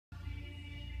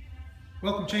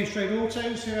Welcome to Chase Trade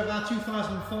Autos. Here we have our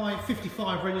 2005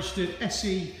 55 registered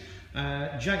SE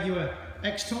Jaguar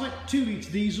X-Type, 2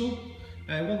 litre diesel,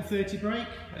 130 brake,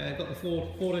 got the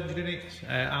Ford engine in it,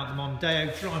 out the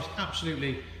Mondeo. Drives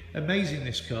absolutely amazing,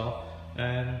 this car.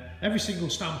 Every single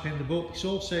stamp in the book. It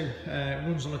also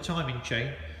runs on a timing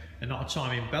chain and not a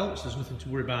timing belt, so there's nothing to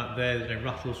worry about there. There's no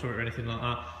rattles for it or anything like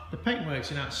that. The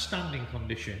paintwork's in outstanding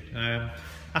condition.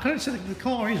 I can only say that the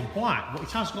car is black, but it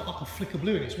has got like a flick of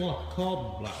blue in it. It's more like a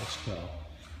carbon black, this car.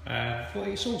 But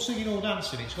it's all singing, all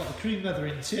dancing. It's got the cream leather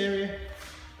interior.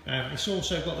 It's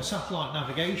also got the satellite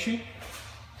navigation.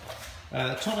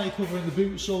 The tonneau covering the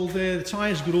boots all there. The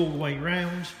tyres good all the way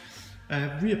round.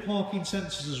 Rear parking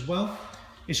sensors as well.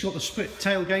 It's got the split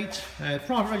tailgate.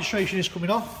 Private registration is coming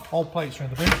off. All plates are in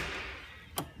the boot.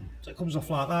 So it comes off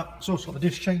like that. It's also got the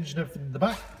disc change and everything in the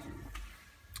back.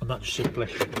 And that just simply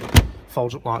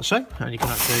folds up like so. And you can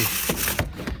actually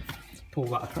pull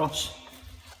that across.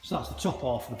 So that's the top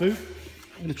half of the boot.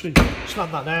 You literally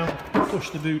slam that down, push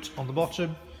the boot on the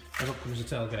bottom, and up comes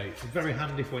the tailgate. Very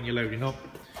handy for when you're loading up.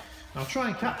 I'll try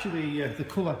and capture the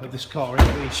colour of this car in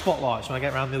the spotlights when I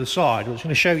get around the other side. I'm just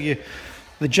going to show you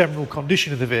the general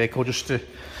condition of the vehicle, just to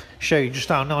show you just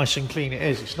how nice and clean it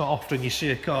is. It's not often you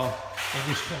see a car in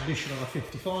this condition on a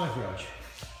 55 reg. I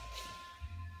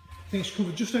think it's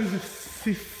covered just over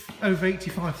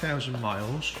 85,000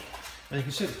 miles, and you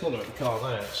can see the colour of the car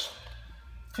there.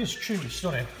 It's truly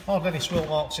stunning. Hardly any spill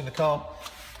marks in the car,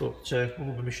 but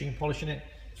we'll be machine polishing it.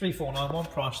 3491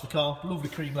 price of the car. Lovely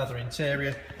cream leather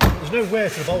interior. There's no wear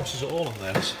for the bolsters at all on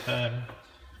this.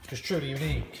 Just truly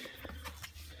unique.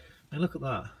 And look at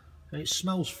that. It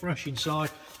smells fresh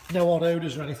inside. No odd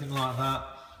odours or anything like that.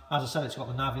 As I said, it's got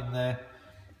the nav in there.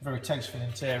 Very tasteful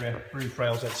interior, roof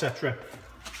rails, etc.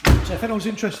 So if anyone's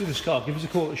interested in this car, give us a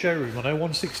call at the showroom on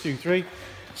 01623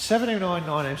 709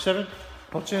 907.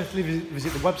 Alternatively,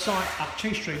 visit the website at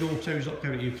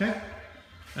chasetradeautos.co.uk.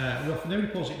 We offer no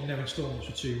deposit and no instalments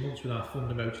for 2 months with our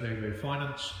Fund Motor No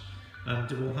Finance,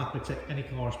 and we'll happily take any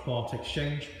car as part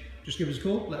exchange. Just give us a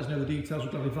call, let us know the details.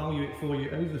 We'll gladly value it for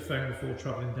you over the phone before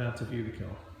travelling down to view the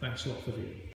car. Thanks a lot for viewing.